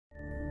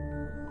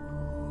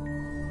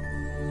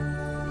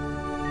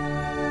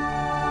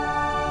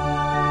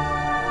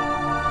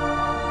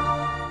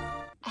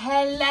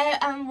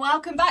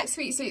welcome back,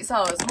 sweet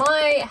souls.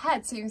 My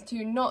head seems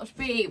to not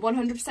be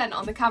 100%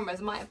 on the cameras.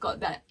 I might have got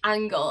the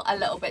angle a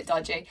little bit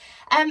dodgy.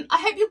 I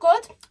hope you're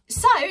good.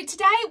 So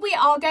today we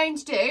are going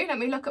to do, let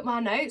me look at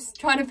my notes,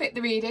 trying to fit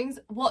the readings.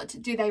 What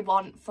do they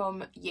want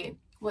from you?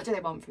 What do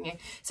they want from you?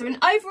 So an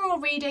overall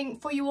reading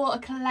for you all, a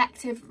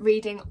collective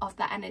reading of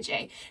that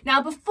energy.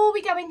 Now, before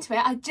we go into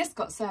it, I just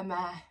got some,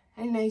 I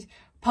don't know,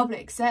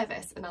 public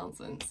service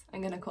announcements,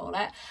 I'm going to call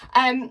it.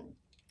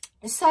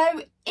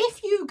 So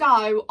if you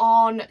go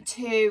on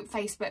to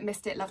Facebook,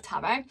 Mystic Love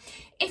Tarot,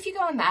 if you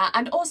go on there,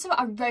 and also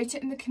I wrote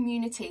it in the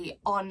community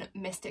on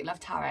Mystic Love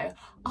Tarot,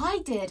 I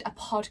did a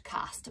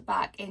podcast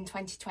back in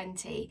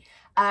 2020,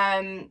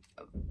 and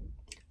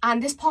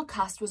this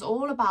podcast was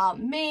all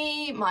about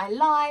me, my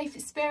life,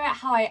 spirit,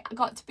 how I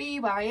got to be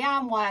where I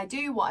am, why I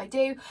do what I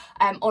do,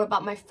 all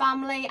about my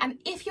family. And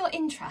if you're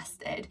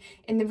interested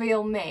in the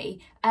real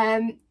me,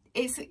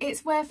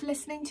 it's worth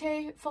listening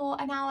to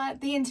for an hour.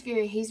 The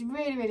interviewer, he's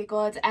really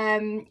good,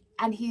 and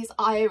he's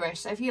Irish,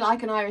 so if you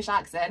like an Irish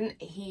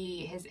accent,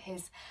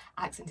 his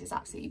accent is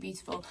absolutely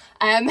beautiful.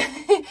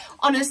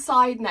 On a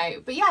side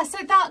note, but yeah, so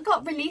that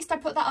got released. I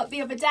put that up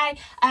the other day.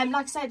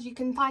 Like I said, you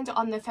can find it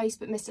on the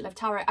Facebook Mystic Love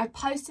Tarot. I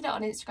posted it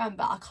on Instagram,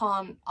 but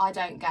I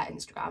don't get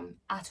Instagram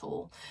at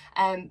all.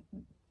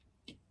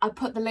 I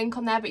put the link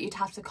on there, but you'd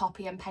have to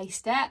copy and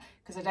paste it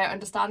because I don't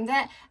understand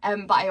it.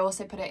 But I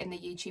also put it in the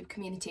YouTube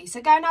community.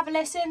 So go and have a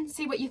listen,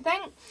 see what you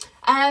think.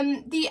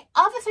 The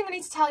other thing I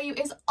need to tell you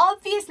is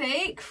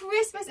obviously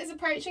Christmas is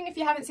approaching. If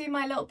you haven't seen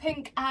my little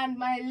pink and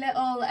my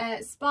little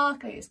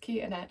sparkly, it's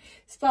cute, isn't it?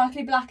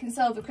 Sparkly black and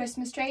silver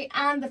Christmas tree,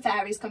 and the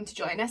fairies come to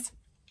join us.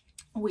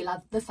 We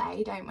love the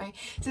fae, don't we?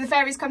 So the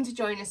fairies come to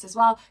join us as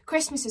well.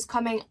 Christmas is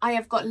coming. I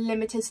have got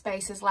limited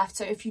spaces left.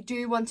 So if you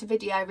do want a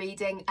video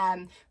reading,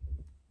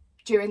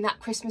 during that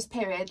Christmas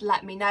period,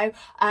 let me know.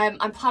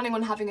 I'm planning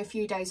on having a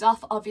few days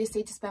off,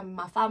 obviously, to spend with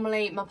my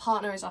family. My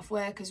partner is off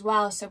work as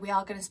well, so we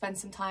are going to spend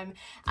some time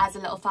as a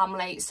little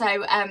family.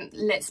 So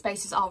lit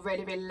spaces are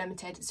really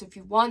limited. So if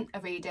you want a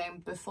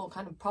reading before,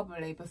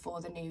 probably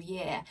before the new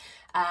year,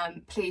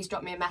 please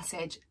drop me a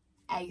message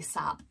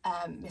ASAP,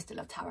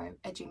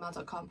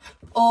 mysticlovetarot@gmail.com,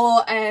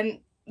 or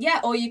yeah,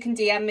 or you can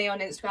DM me on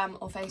Instagram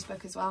or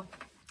Facebook as well.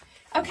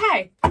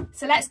 Okay,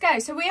 so let's go.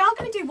 So we are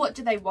going to do what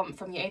do they want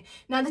from you.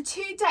 Now, the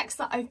two decks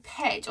that I've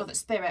picked, or that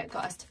Spirit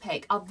got us to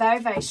pick, are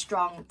very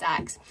strong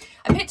decks.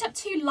 I picked up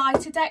two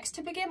lighter decks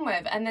to begin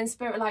with, and then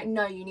Spirit were like,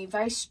 no, you need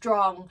very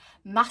strong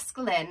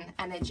masculine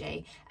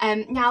energy.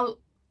 Now,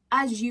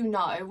 as you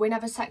know, we're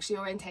never sexually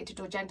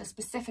orientated or gender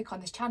specific on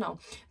this channel,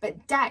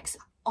 but decks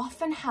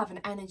often have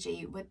an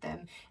energy with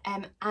them.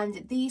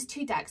 And these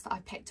two decks that I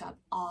picked up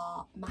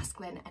are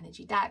masculine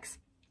energy decks.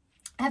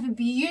 I have a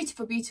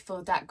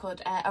beautiful deck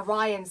called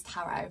Orion's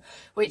Tarot,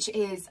 which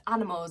is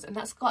animals, and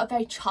that's got a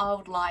very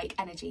childlike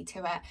energy to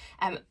it.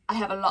 I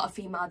have a lot of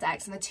female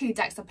decks, and the two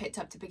decks I picked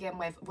up to begin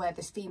with were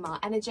this female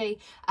energy.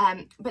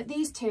 But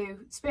these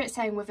two, Spirit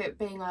saying with it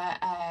being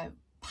a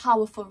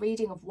powerful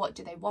reading of what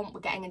do they want, we're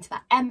getting into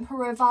that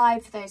Emperor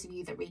vibe for those of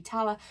you that read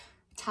Tarot.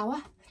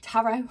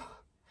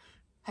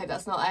 Hope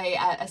that's not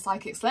a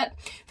psychic slip.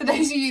 For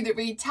those of you that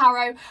read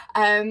Tarot,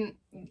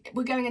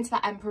 we're going into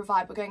that Emperor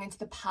vibe. We're going into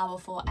the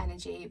powerful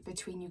energy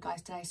between you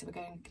guys today. So we're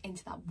going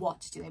into that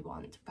what do they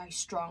want. Very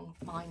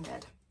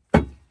strong-minded.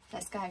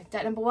 Let's go.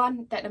 Deck number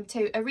one, deck number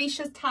two.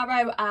 Orisha's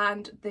Tarot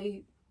and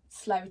the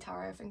Slow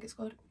Tarot, I think it's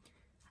called.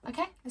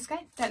 Okay, let's go.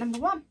 Deck number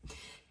one.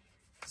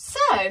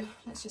 So,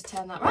 let's just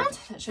turn that around.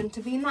 That shouldn't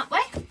have been that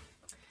way.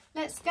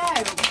 Let's go.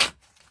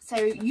 So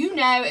you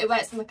know it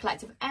works on the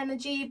collective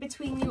energy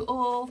between you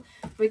all,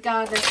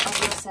 regardless of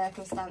your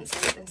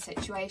circumstances and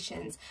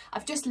situations.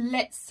 I've just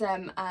lit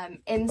some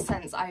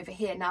incense over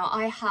here. Now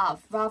I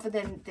have, rather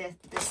than this,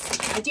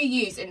 I do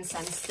use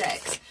incense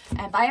sticks,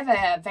 but I have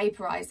a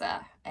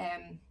vaporizer,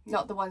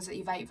 not the ones that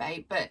you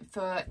vape, but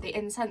for the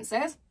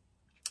incenses.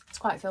 It's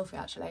quite filthy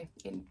actually.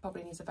 It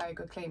probably needs a very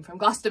good clean, from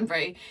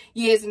Glastonbury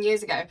years and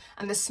years ago.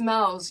 And the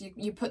smells,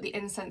 you put the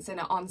incense in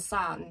it on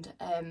sand,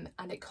 and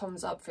it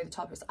comes up through the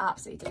top. It's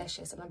absolutely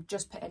delicious. And I've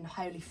just put in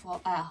Holy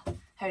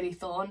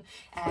Thorn.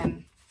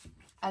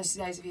 As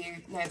those of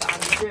you know that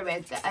I'm a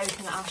druid, the oak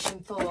and ash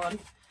and thorn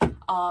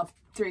are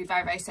three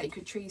very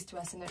sacred trees to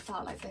us, and it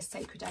felt like this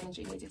sacred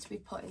energy needed to be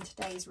put in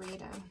today's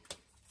reading.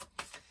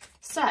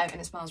 So,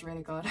 and it smells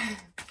really good.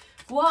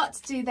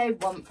 What do they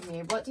want from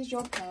you? What does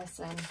your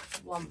person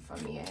want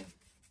from you?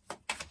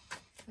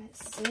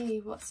 Let's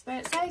see what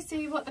Spirit says,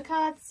 see what the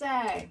cards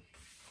say.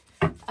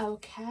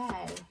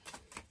 Okay.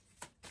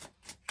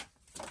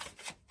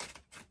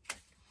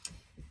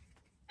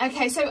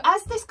 Okay, so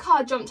as this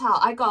card jumped out,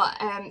 I got,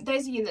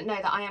 those of you that know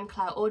that I am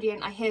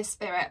clairaudient, I hear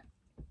Spirit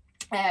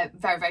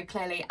very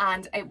clearly,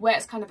 and it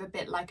works kind of a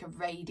bit like a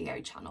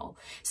radio channel.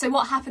 So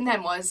what happened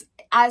then was,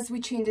 as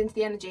we tuned into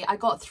the energy, I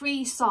got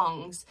 3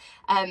 songs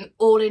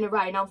all in a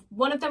row. Now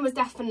one of them was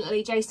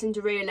definitely Jason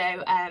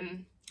Derulo,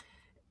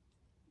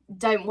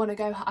 don't want to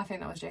go. I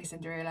think that was Jason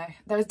Derulo.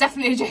 There was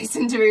definitely a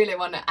Jason Derulo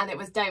one, and it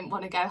was don't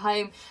want to go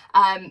home.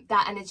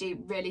 That energy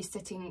really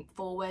sitting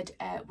forward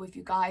with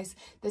you guys.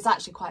 There's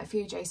actually quite a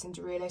few Jason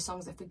Derulo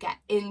songs if we get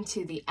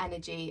into the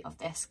energy of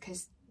this,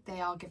 because they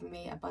are giving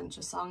me a bunch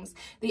of songs.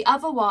 The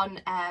other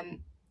one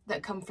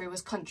that come through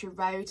was Country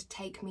Road,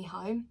 Take Me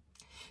Home.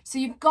 So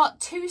you've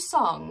got two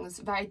songs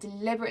very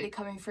deliberately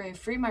coming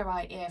through my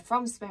right ear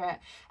from Spirit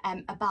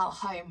about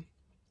home,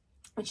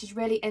 which is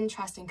really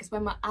interesting, because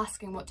when we're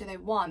asking what do they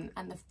want,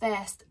 and the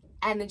first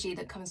energy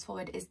that comes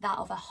forward is that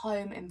of a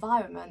home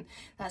environment,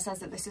 that says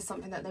that this is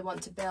something that they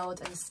want to build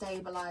and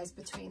stabilise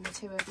between the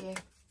two of you.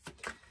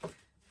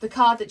 The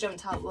card that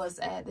jumped out was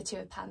the Two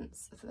of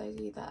Pence, for those of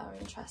you that are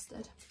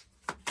interested,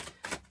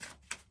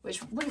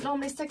 which wouldn't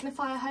normally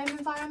signify a home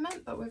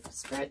environment, but with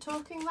Spirit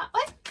talking that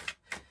way.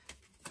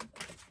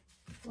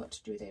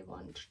 What do they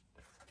want?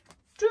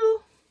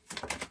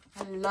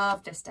 I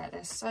love this deck,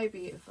 they're so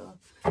beautiful.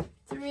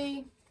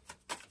 3,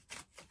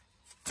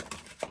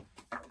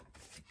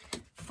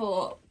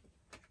 4,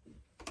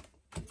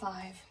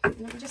 5. Let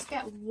me just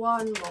get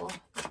one more.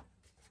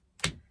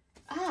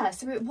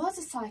 So it was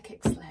a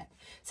psychic slip.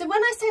 So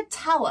when I said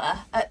tower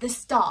at the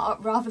start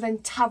rather than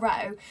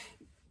tarot,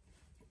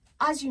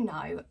 as you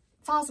know,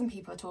 1,000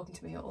 people are talking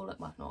to me all at,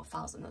 well, not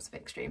 1,000, that's a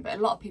bit extreme, but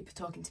a lot of people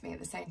are talking to me at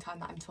the same time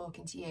that I'm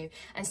talking to you.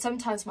 And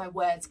sometimes my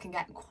words can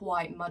get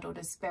quite muddled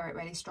as Spirit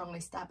really strongly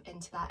step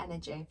into that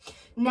energy.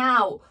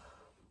 Now,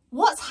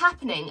 what's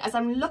happening as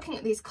I'm looking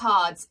at these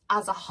cards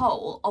as a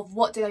whole of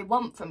what do they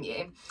want from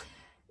you,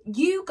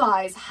 you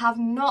guys have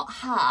not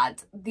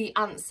had the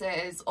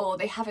answers, or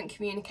they haven't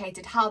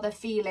communicated how they're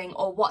feeling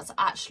or what's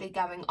actually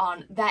going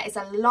on. There is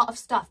a lot of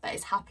stuff that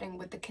is happening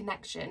with the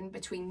connection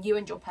between you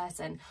and your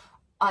person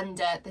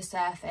under the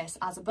surface,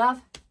 as above,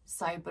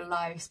 so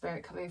below.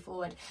 Spirit coming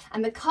forward.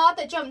 And the card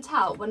that jumped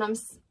out when I'm,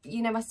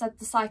 you know, I said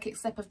the psychic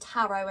slip of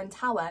tarot and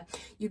tower,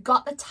 you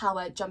got the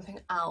tower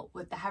jumping out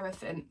with the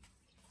Hierophant.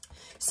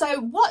 So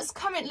what's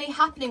currently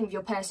happening with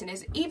your person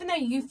is, even though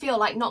you feel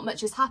like not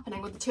much is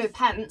happening with the Two of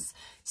Pence,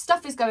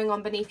 stuff is going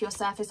on beneath your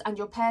surface, and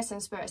your person,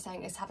 Spirit is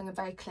saying, is having a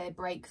very clear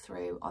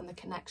breakthrough on the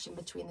connection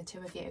between the two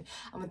of you.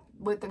 And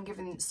with them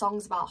giving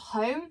songs about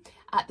home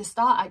at the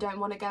start, I don't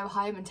want to go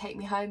home and take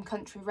me home,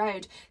 Country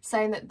Road,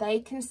 saying that they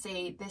can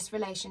see this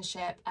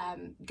relationship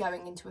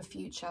going into a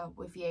future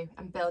with you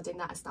and building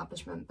that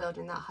establishment,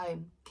 building that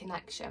home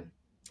connection.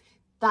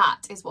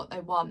 That is what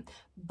they want.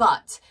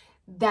 But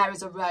there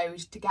is a road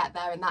to get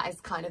there, and that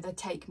is kind of the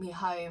take me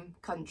home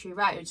country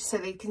road, so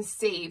they can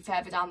see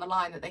further down the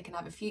line that they can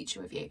have a future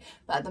with you.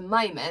 But at the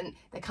moment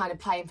they're kind of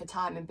playing for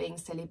time and being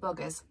silly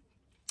buggers.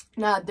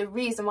 Now, the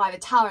reason why the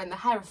tower and the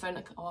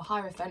Hierophant, or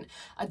Hierophant,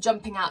 are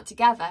jumping out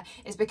together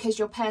is because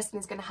your person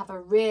is going to have a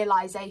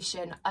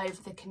realisation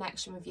over the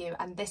connection with you,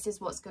 and this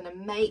is what's going to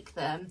make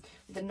them,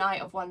 the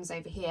Knight of Wands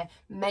over here,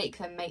 make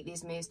them make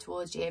these moves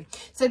towards you.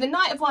 So the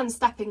Knight of Wands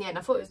stepping in,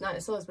 I thought it was Knight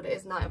of Swords, but it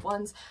is Knight of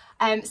Wands,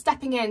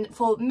 stepping in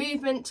for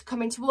movement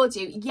coming towards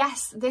you.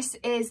 Yes, this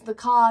is the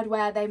card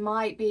where they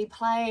might be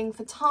playing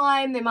for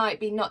time, they might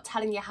be not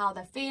telling you how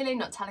they're feeling,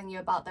 not telling you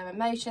about their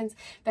emotions,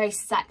 very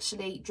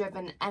sexually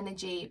driven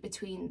energy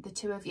between the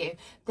two of you.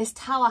 This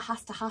tower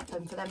has to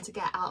happen for them to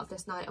get out of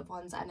this Knight of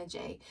Wands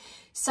energy.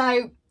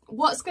 So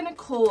what's going to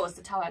cause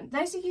the tower?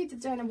 Those of you that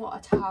don't know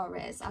what a tower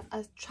is,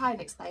 I'll try and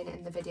explain it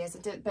in the videos,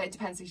 but it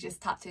depends if you just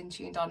tapped in,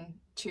 tuned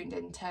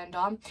in, turned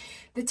on.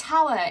 The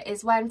tower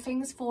is when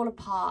things fall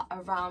apart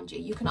around you.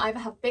 You can either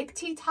have big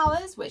T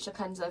towers, which are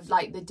kind of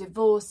like the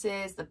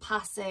divorces, the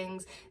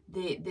passings,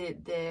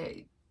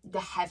 the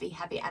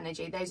heavy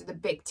energy. Those are the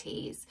big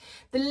T's.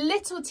 The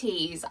little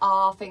T's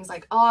are things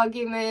like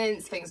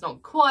arguments, things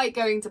not quite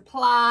going to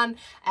plan,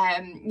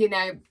 you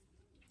know.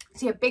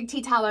 So you have big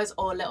T towers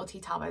or little T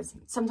towers.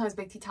 Sometimes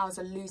big T towers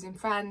are losing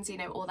friends, you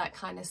know, all that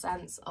kind of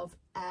sense of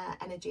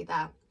energy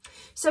there.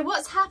 So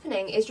what's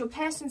happening is your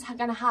person's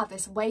going to have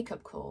this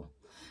wake-up call,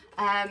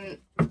 and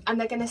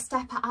they're going to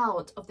step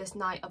out of this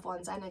Knight of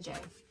Wands energy.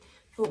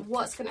 But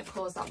what's going to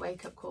cause that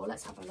wake-up call?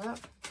 Let's have a look.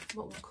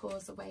 What will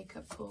cause the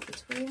wake-up call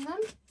between them?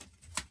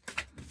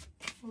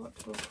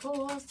 What will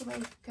cause the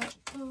wake-up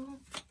call?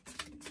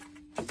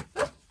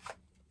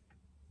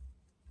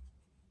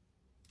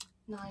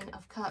 Nine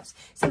of Cups.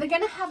 So they're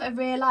going to have a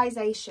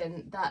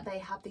realisation that they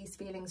have these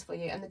feelings for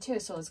you. And the Two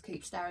of Swords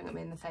keep staring at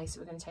me in the face,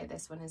 so we're going to take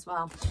this one as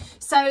well.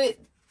 So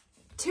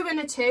 2 and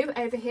a 2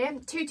 over here.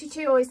 2 to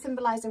 2 always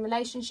symbolising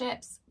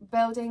relationships,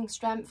 building,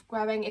 strength,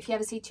 growing. If you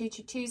ever see 2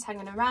 to 2s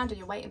hanging around and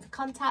you're waiting for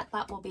contact,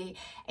 that will be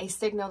a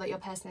signal that your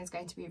person is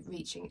going to be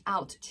reaching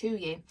out to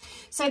you.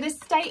 So this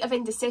state of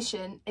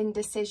indecision,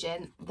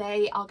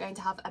 they are going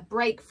to have a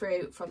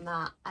breakthrough from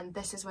that, and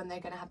this is when they're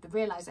going to have the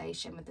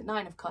realisation with the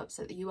 9 of Cups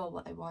that you are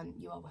what they want,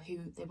 you are who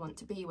they want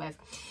to be with.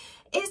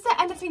 Is there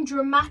anything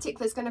dramatic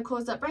that's going to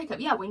cause that breakup?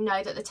 Yeah, we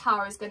know that the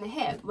tower is going to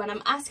hit. When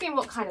I'm asking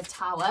what kind of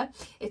tower,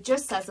 it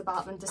just says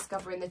about them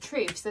discovering the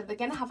truth. So they're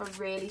going to have a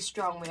really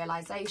strong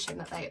realisation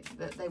that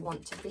they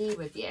want to be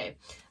with you.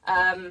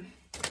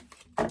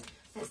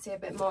 Let's see a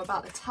bit more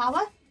about the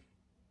tower.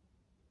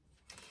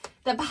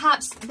 that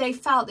perhaps they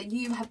felt that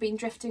you have been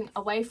drifting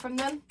away from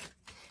them,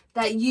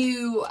 that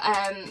you,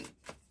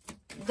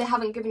 they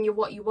haven't given you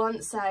what you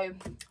want, so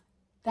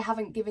they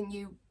haven't given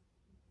you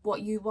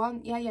what you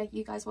want. Yeah,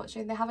 you guys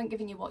watching, they haven't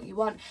given you what you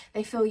want.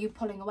 They feel you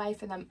pulling away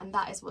from them, and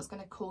that is what's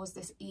going to cause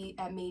this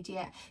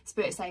immediate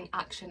spirit saying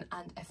action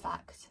and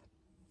effect.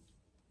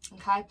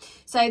 Okay,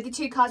 so the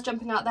 2 cards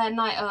jumping out there,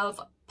 Knight of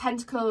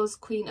Pentacles,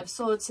 Queen of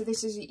Swords. So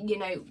this is, you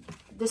know,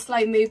 the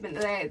slow movement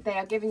that they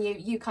are giving you,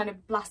 you kind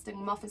of blasting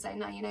them off and saying,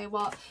 no, you know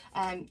what,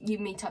 you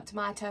meet up to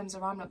my terms,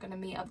 or I'm not going to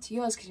meet up to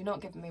yours because you're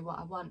not giving me what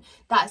I want.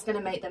 That's going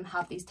to make them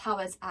have these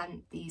towers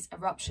and these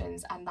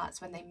eruptions, and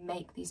that's when they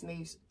make these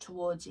moves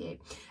towards you.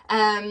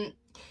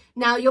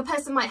 Now, your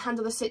person might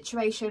handle the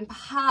situation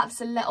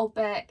perhaps a little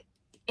bit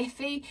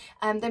iffy.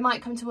 They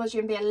might come towards you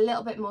and be a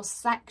little bit more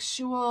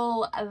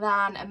sexual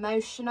than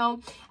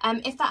emotional.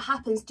 If that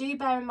happens, do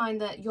bear in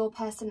mind that your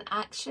person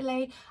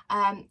actually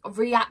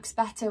reacts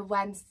better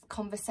when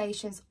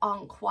conversations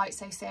aren't quite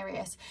so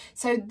serious.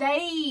 So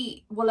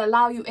they will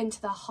allow you into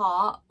their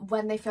heart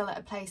when they feel at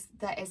a place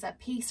that is at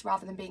peace,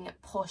 rather than being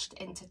pushed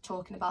into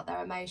talking about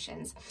their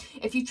emotions.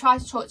 If you try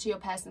to talk to your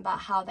person about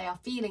how they are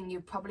feeling,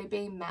 you're probably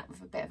being met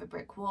with a bit of a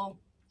brick wall.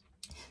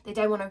 They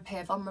don't want to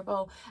appear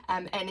vulnerable,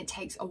 and it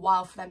takes a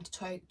while for them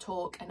to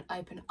talk and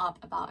open up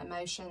about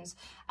emotions.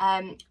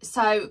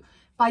 So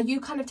by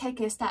you kind of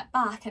taking a step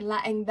back and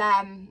letting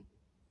them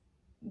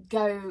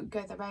go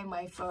their own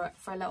way for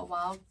a little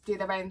while, do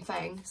their own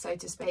thing, so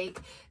to speak,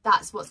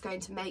 that's what's going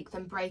to make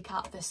them break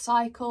out the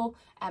cycle,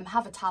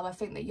 have a tower,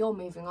 think that you're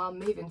moving on,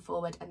 moving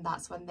forward, and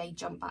that's when they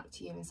jump back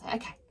to you and say,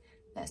 okay,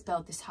 let's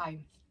build this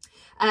home.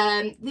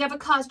 The other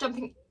cards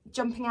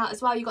jumping out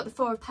as well, you've got the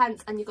 4 of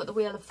Pence and you've got the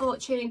Wheel of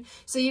Fortune.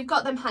 So you've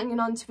got them hanging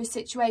on to a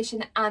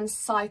situation and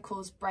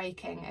cycles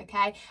breaking,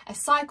 okay? A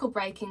cycle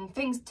breaking,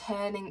 things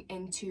turning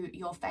into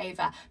your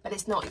favour, but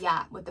it's not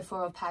yet with the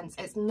 4 of Pence.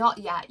 It's not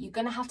yet. You're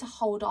going to have to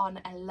hold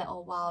on a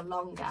little while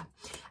longer.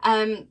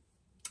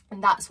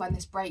 And that's when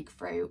this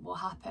breakthrough will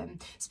happen.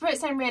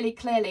 Spirit's saying really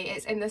clearly,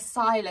 it's in the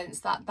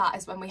silence that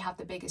is when we have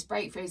the biggest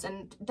breakthroughs.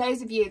 And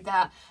those of you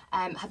that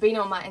have been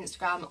on my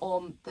Instagram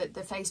or the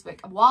Facebook,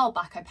 a while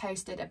back I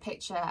posted a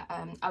picture.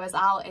 I was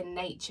out in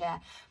nature,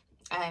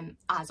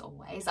 as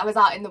always. I was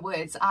out in the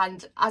woods,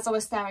 and as I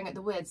was staring at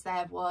the woods,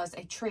 there was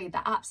a tree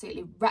that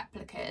absolutely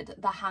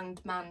replicated the Hanged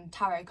Man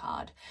tarot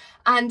card.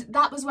 And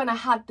that was when I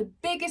had the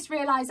biggest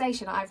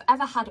realisation I've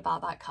ever had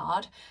about that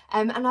card.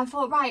 And I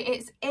thought, right,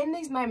 it's in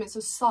these moments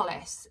of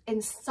solace,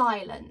 in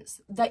silence,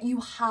 that you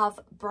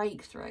have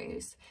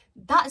breakthroughs.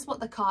 That is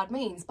what the card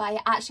means. But I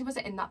actually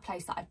wasn't in that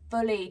place that I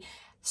fully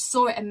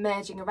saw it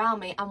emerging around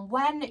me. And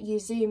when you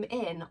zoom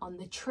in on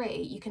the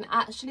tree, you can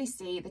actually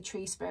see the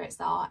tree spirits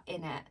that are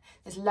in it.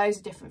 There's loads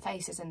of different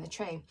faces in the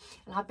tree,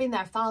 and I've been there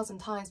 1,000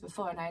 times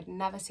before and I had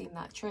never seen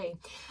that tree.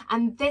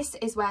 And this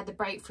is where the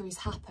breakthroughs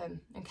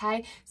happen,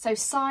 okay? So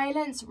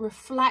silence,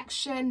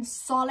 reflection,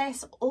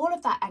 solace, all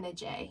of that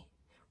energy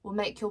will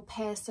make your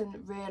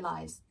person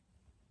realise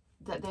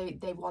that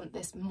they want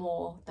this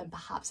more than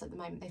perhaps at the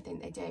moment they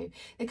think they do.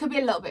 They could be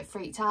a little bit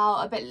freaked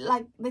out, a bit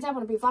like they don't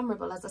want to be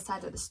vulnerable, as I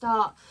said at the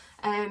start,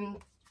 and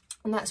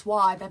that's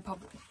why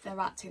they're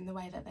acting the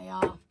way that they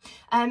are.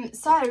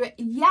 So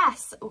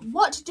yes,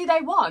 what do they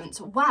want?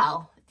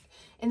 Well,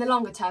 in the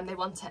longer term, they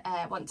want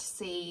to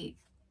see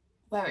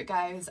where it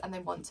goes, and they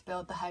want to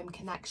build the home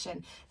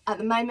connection. At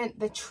the moment,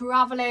 they're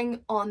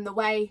traveling on the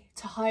way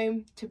to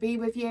home to be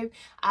with you,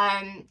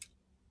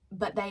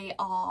 but they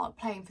are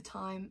playing for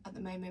time at the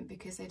moment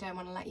because they don't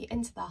want to let you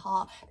into their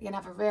heart. They're going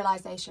to have a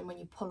realisation when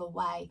you pull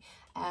away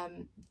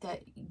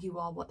that you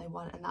are what they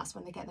want, and that's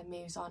when they get the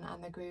moves on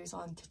and the grooves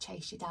on to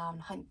chase you down,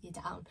 hunt you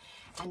down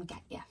and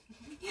get you.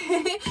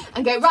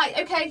 And go, right,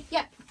 okay,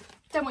 yep,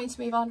 don't want you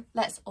to move on,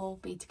 let's all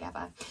be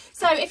together.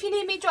 So if you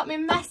need me, drop me a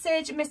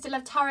message,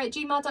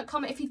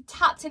 mrlovetara@gmail.com. If you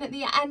tapped in at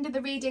the end of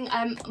the reading,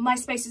 my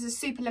spaces are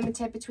super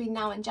limited between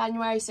now and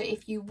January, so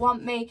if you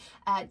want me,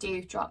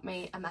 do drop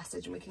me a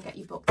message and we can get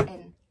you booked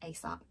in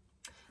ASAP.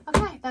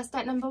 Okay, that's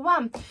deck number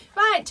 1.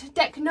 Right,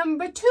 deck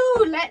number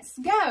 2, let's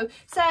go.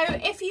 So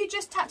if you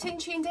just tapped in,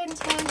 tuned in,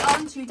 turned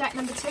on to deck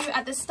number 2,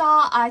 at the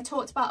start I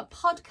talked about a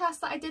podcast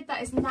that I did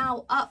that is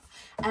now up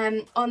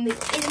on the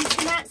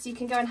internet, so you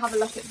can go and have a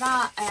look at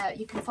that.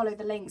 You can follow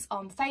the links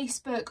on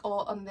Facebook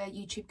or on the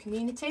YouTube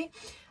community.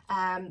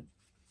 And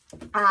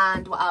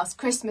what else?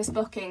 Christmas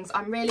bookings.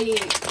 I'm really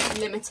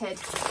limited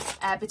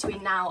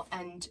between now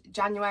and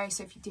January,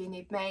 so if you do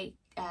need me,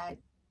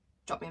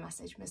 drop me a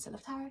message,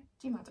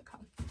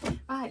 mrlovetara@gmail.com.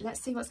 Right, let's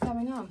see what's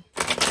going on.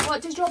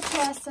 What does your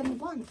person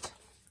want?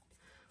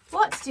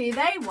 What do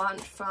they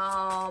want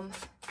from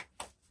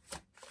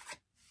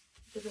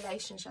the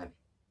relationship?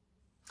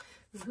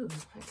 Ooh,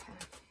 okay.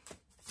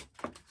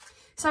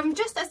 So I'm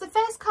just, as the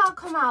first card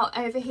come out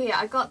over here,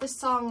 I got the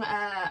song,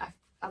 I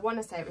want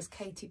to say it was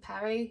Katy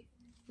Perry,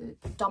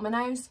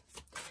 Dominoes.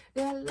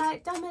 They're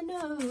like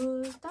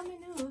dominoes,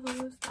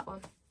 dominoes, that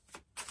one.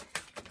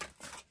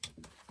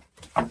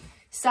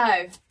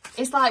 So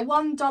it's like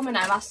one domino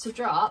has to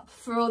drop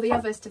for all the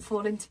others to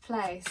fall into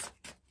place.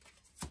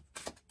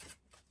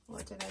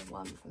 What do they want?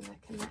 want from the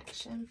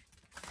connection.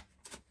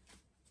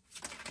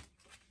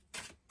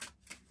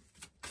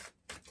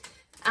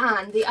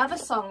 And the other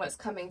song that's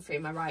coming through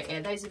my right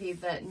ear, those of you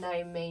that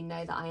know me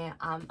know that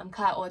I'm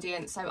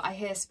clairaudient, so I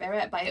hear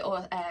spirit, but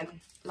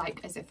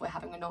like as if we're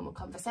having a normal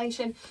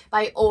conversation, but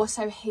I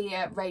also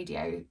hear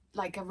radio,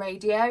 like a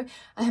radio.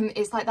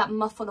 It's like that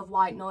muffle of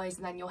white noise,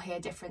 and then you'll hear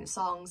different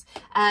songs.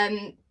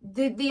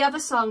 The other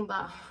song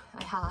that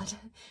I had,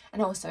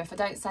 and also if I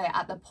don't say it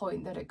at the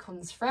point that it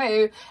comes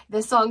through,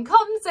 the song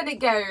comes and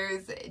it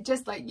goes,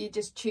 just like you're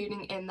just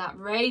tuning in that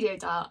radio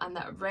dial and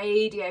that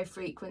radio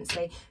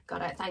frequency.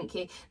 Got it, thank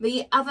you.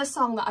 The other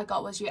song that I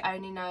got was You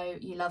Only Know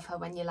You Love Her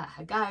When You Let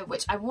Her Go,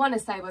 which I want to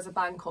say was a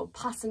band called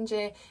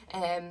Passenger.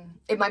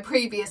 In my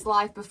previous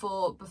life,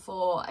 before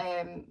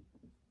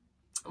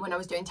when I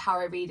was doing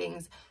tarot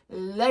readings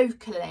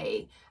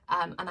locally,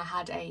 and I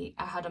had a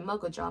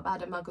muggle job. I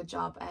had a muggle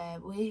job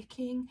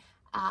working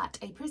at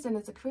a prison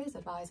as a careers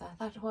advisor.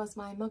 That was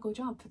my muggle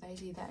job, for those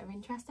of you that are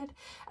interested.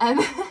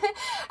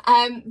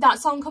 That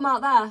song come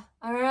out there.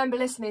 I remember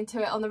listening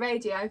to it on the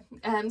radio.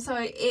 So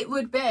it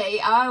would be,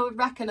 I would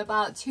reckon,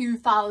 about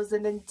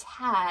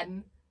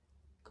 2010.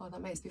 God,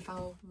 that makes me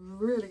feel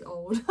really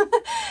old.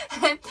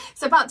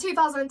 So about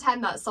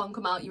 2010, that song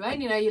come out. You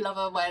Only Know You Love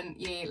Her When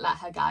You Let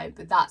Her Go.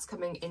 But that's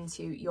coming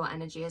into your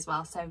energy as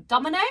well. So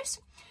dominoes.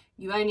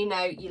 You only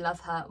know you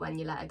love her when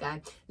you let her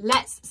go.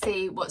 Let's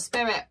see what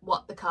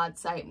the cards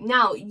say.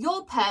 Now,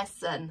 your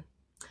person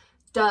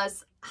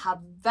does have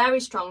very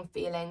strong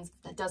feelings,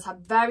 does have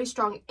very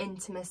strong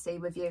intimacy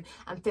with you,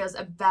 and feels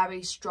a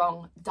very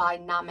strong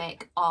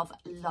dynamic of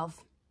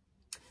love.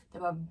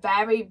 There are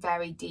very,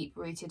 very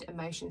deep-rooted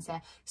emotions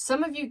here.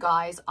 Some of you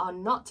guys are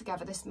not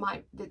together.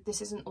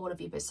 This isn't all of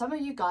you, but some of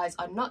you guys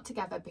are not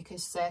together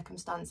because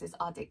circumstances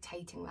are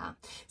dictating that.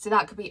 So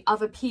that could be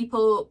other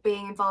people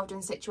being involved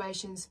in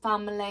situations,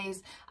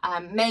 families,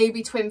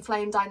 maybe twin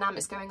flame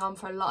dynamics going on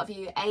for a lot of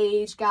you,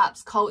 age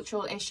gaps,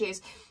 cultural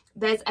issues.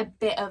 There's a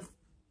bit of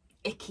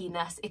icky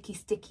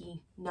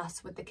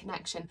stickiness with the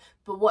connection.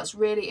 But what's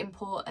really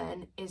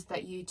important is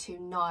that you two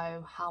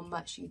know how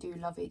much you do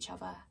love each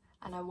other.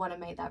 And I want to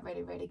make that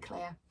really, really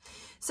clear.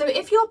 So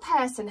if your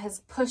person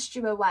has pushed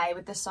you away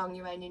with the song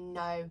You Only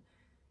Know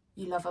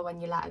You Love Her When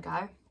You Let Her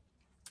Go,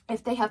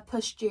 if they have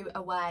pushed you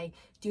away,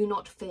 do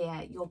not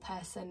fear. Your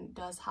person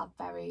does have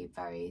very,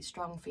 very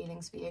strong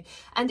feelings for you.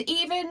 And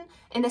even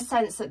in a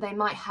sense that they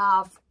might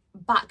have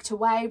backed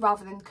away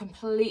rather than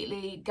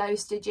completely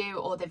ghosted you,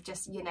 or they've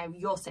just, you know,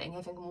 you're sitting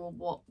here thinking,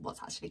 well,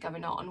 what's actually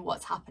going on?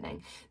 What's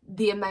happening?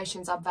 The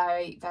emotions are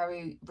very,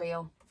 very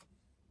real.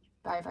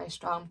 Very, very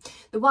strong.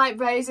 The white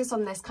roses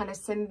on this kind of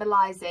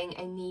symbolising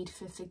a need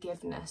for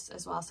forgiveness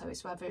as well. So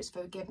it's whether it's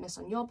forgiveness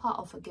on your part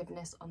or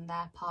forgiveness on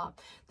their part.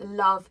 The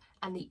love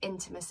and the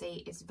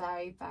intimacy is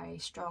very, very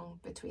strong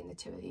between the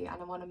two of you. And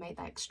I want to make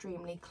that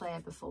extremely clear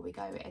before we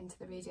go into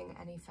the reading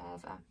any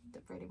further. I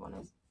really want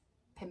to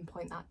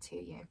pinpoint that to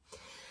you.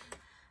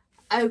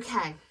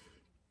 Okay.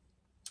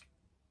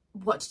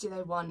 What do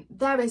they want?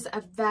 There is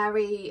a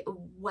very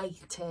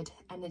weighted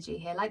energy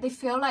here, like they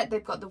feel like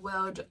they've got the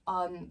world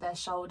on their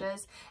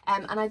shoulders.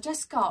 And I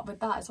just got with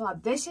that as well,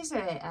 this is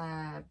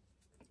a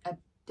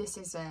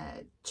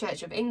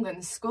Church of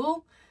England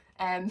school.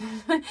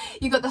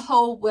 You got the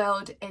whole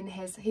world in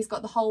he's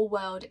got the whole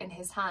world in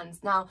his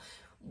hands. Now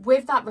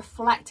with that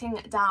reflecting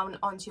down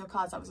onto your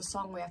cards, that was a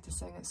song we had to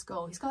sing at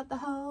school. He's got the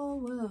whole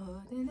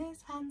world in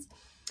his hands.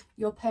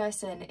 Your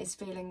person is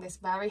feeling this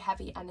very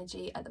heavy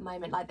energy at the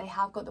moment, like they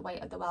have got the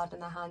weight of the world in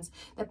their hands.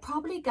 They're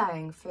probably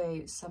going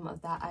through some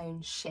of their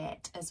own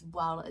shit as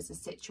well as a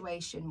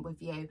situation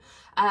with you.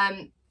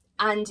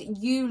 And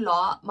you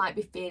lot might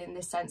be feeling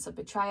this sense of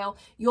betrayal.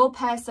 Your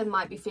person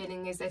might be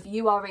feeling as if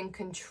you are in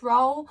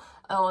control,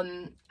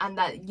 and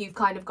that you've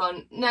kind of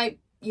gone, no,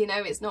 you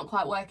know, it's not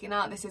quite working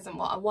out. This isn't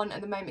what I want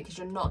at the moment because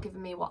you're not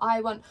giving me what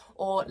I want.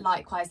 Or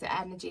likewise, the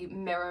energy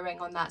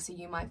mirroring on that. So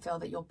you might feel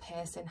that your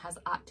person has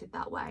acted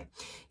that way.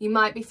 You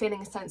might be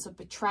feeling a sense of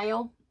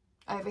betrayal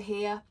over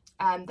here,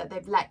 that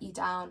they've let you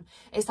down.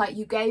 It's like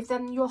you gave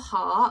them your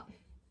heart.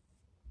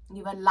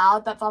 You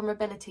allowed that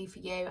vulnerability for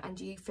you, and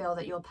you feel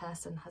that your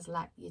person has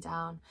let you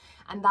down.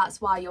 And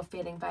that's why you're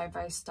feeling very,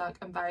 very stuck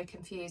and very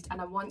confused.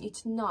 And I want you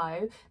to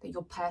know that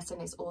your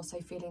person is also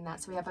feeling that.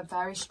 So we have a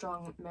very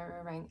strong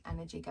mirroring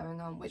energy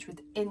going on, which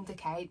would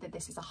indicate that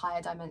this is a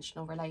higher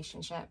dimensional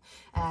relationship.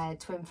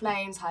 Twin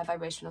flames, high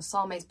vibrational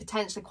soulmates,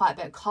 potentially quite a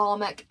bit of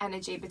karmic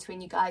energy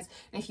between you guys.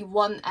 And if you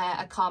want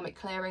a karmic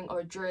clearing or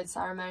a druid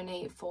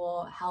ceremony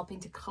for helping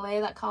to clear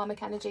that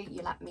karmic energy,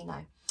 you let me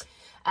know.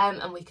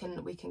 And we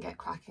can get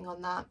cracking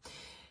on that.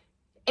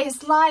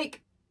 It's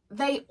like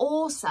they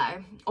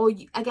also, or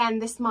again,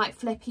 this might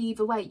flip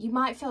either way. You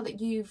might feel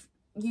that you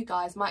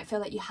guys might feel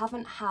that you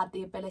haven't had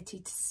the ability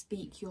to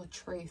speak your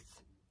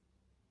truth.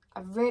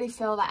 I really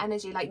feel that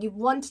energy, like you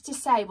wanted to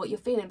say what you're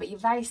feeling, but you're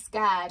very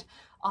scared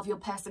of your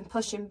person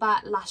pushing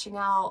back, lashing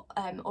out,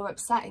 or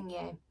upsetting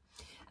you.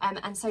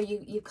 And so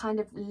you kind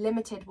of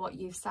limited what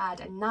you've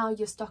said, and now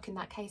you're stuck in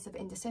that case of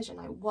indecision,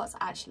 like what's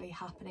actually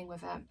happening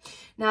with it.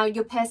 Now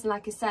your person,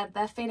 like I said,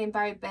 they're feeling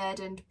very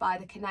burdened by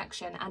the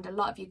connection, and a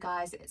lot of you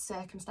guys,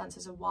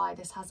 circumstances of why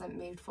this hasn't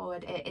moved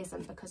forward, it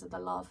isn't because of the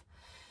love.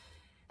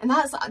 And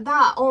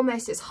that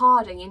almost is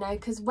harder, you know,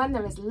 because when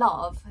there is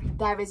love,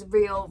 there is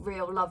real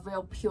love,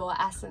 real pure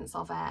essence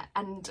of it.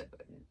 And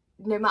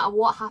no matter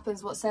what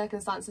happens, what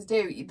circumstances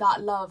do,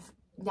 that love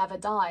never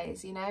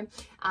dies, you know.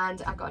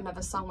 And I got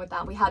another song with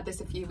that. We had this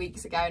a few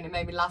weeks ago, and it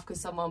made me laugh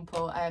because someone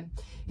put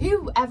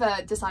whoever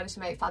decided to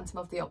make Phantom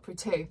of the Opera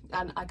 2,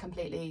 and I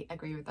completely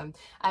agree with them,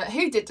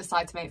 who did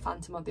decide to make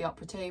Phantom of the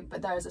Opera 2,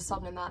 but there is a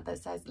song in that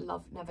says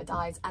love never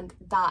dies, and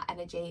that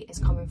energy is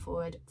coming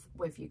forward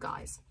with you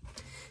guys.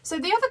 So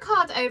the other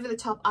card over the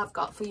top I've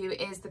got for you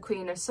is the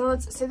Queen of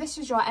Swords. So this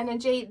is your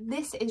energy,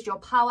 this is your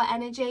power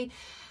energy.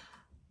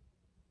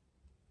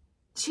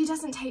 She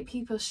doesn't take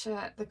people's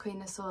shit, the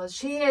Queen of Swords.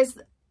 She is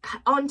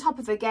on top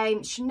of her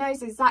game. She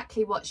knows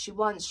exactly what she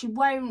wants. She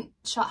won't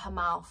shut her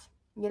mouth.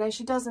 You know,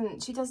 she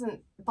doesn't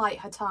bite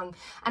her tongue.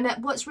 And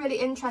what's really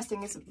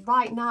interesting is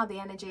right now the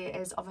energy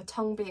is of a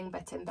tongue being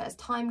bitten, but as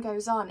time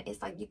goes on,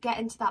 it's like you get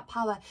into that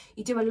power.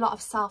 You do a lot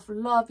of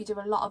self-love, you do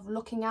a lot of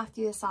looking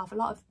after yourself, a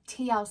lot of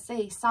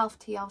TLC,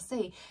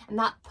 self-TLC, and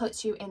that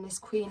puts you in this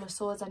Queen of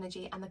Swords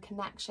energy, and the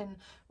connection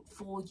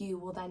for you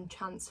will then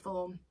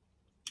transform,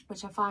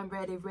 which I find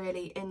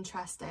really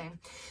interesting.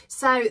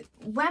 So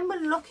when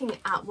we're looking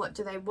at what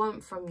do they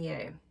want from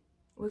you,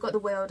 we've got the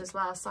World as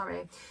well,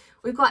 sorry.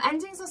 We've got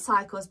endings of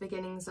cycles,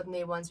 beginnings of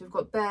new ones. We've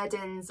got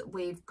burdens,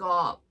 we've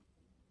got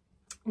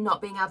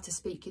not being able to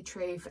speak your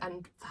truth,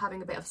 and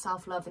having a bit of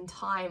self-love and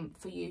time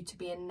for you to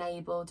be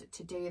enabled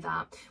to do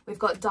that. We've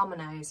got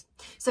dominoes.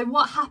 So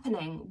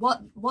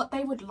what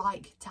they would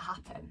like to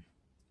happen.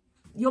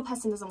 Your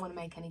person doesn't want to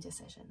make any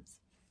decisions.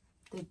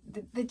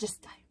 They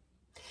just don't.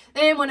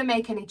 They don't want to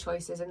make any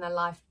choices in their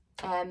life,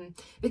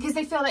 because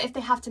they feel that if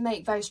they have to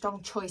make very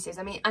strong choices,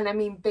 I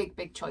mean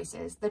big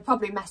choices, they've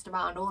probably messed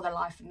around all their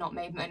life and not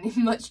made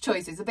much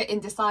choices, a bit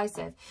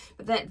indecisive,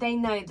 but they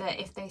know that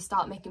if they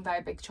start making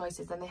very big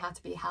choices, then they have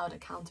to be held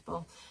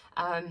accountable,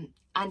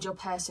 and your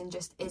person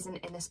just isn't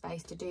in a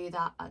space to do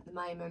that at the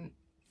moment.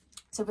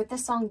 So with the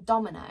song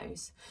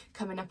Dominoes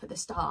coming up at the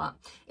start,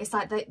 it's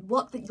like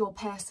your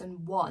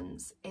person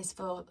wants is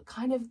for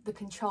kind of the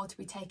control to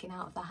be taken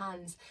out of their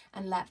hands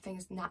and let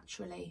things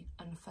naturally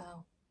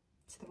unfurl.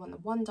 So they want the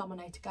one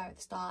domino to go at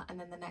the start, and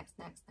then the next.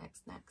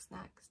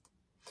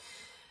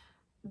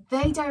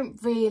 They don't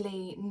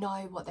really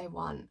know what they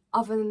want,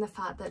 other than the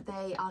fact that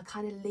they are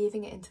kind of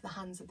leaving it into the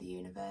hands of the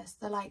universe.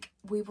 They're like,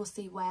 we will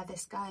see where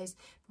this goes.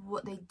 But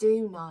what they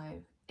do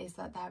know is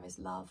that there is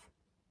love.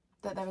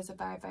 That there is a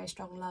very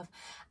strong love,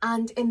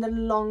 and in the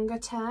longer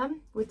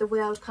term, with the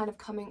World kind of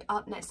coming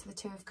up next to the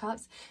Two of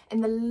Cups, in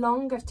the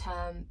longer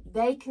term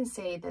they can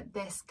see that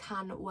this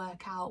can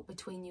work out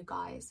between you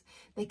guys.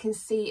 They can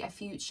see a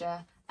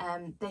future,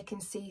 they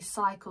can see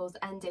cycles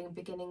ending,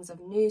 beginnings of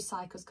new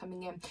cycles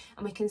coming in,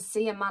 and we can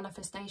see a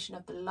manifestation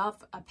of the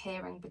love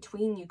appearing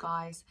between you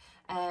guys,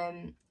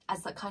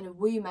 as that kind of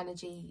womb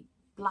energy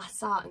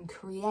blasts out and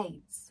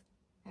creates.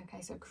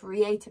 Okay, so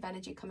creative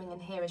energy coming in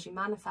here as you're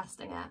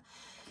manifesting it.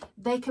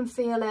 They can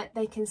feel it,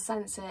 they can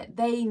sense it,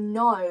 they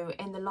know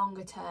in the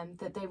longer term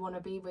that they want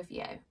to be with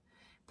you,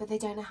 but they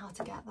don't know how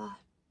to get there.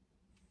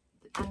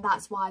 And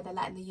that's why they're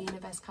letting the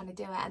universe kind of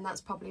do it, and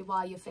that's probably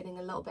why you're feeling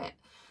a little bit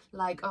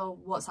like, oh,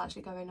 what's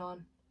actually going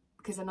on?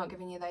 Because they're not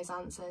giving you those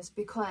answers,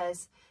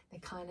 because they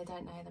kind of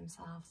don't know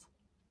themselves.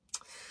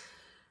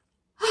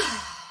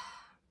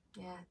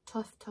 Yeah,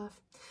 tough.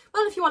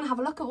 Well, if you want to have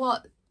a look at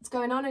what's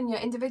going on in your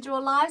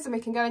individual lives, and we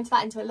can go into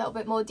that into a little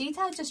bit more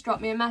detail, just drop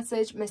me a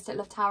message,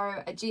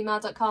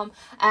 mysticlovetarot@gmail.com.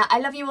 I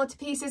love you all to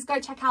pieces. Go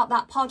check out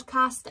that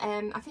podcast.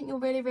 I think you'll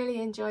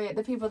really enjoy it.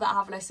 The people that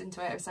have listened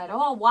to it have said,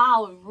 oh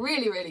wow,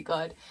 really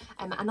good,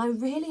 and I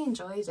really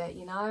enjoyed it.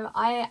 You know,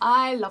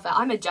 I love it.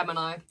 I'm a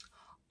Gemini,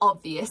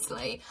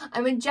 obviously.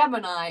 I'm a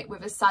Gemini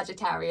with a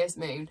Sagittarius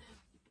moon.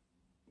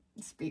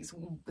 Speaks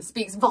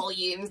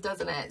volumes,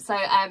 doesn't it? So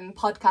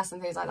podcasts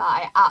and things like that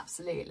I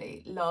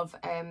absolutely love,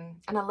 and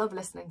I love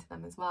listening to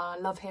them as well. I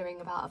love hearing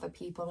about other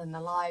people and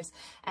their lives,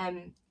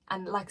 and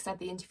like I said,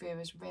 the interview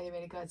was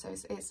really good, so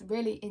it's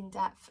really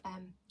in-depth,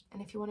 and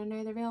if you want to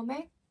know the real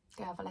me,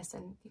 go have a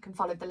listen. You can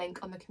follow the link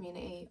on the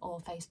community or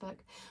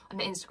Facebook. On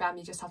the Instagram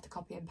you just have to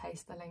copy and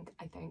paste the link,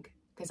 I think,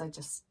 because I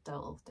just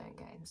still don't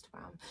get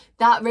Instagram.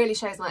 That really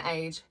shows my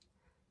age.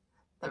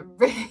 That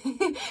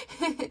really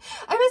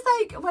I was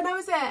like, when I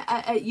was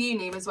at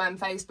uni was when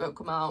Facebook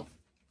came out,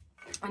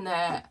 and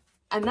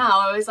now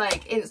I was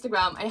like,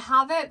 Instagram, I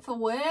have it for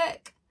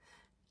work,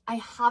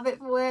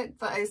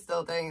 but I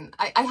still don't.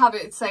 I have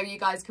it so you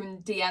guys can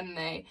DM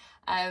me,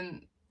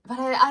 but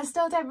I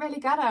still don't really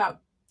get it.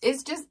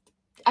 It's just,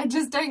 I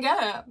just don't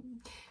get it.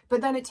 But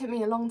then it took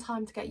me a long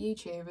time to get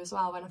YouTube as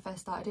well. When I first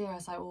started here, I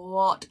was like,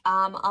 what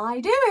am I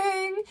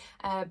doing?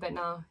 But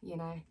now, you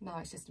know, now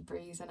it's just a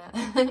breeze, isn't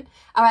it?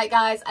 All right,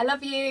 guys, I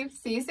love you.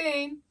 See you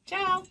soon.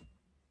 Ciao.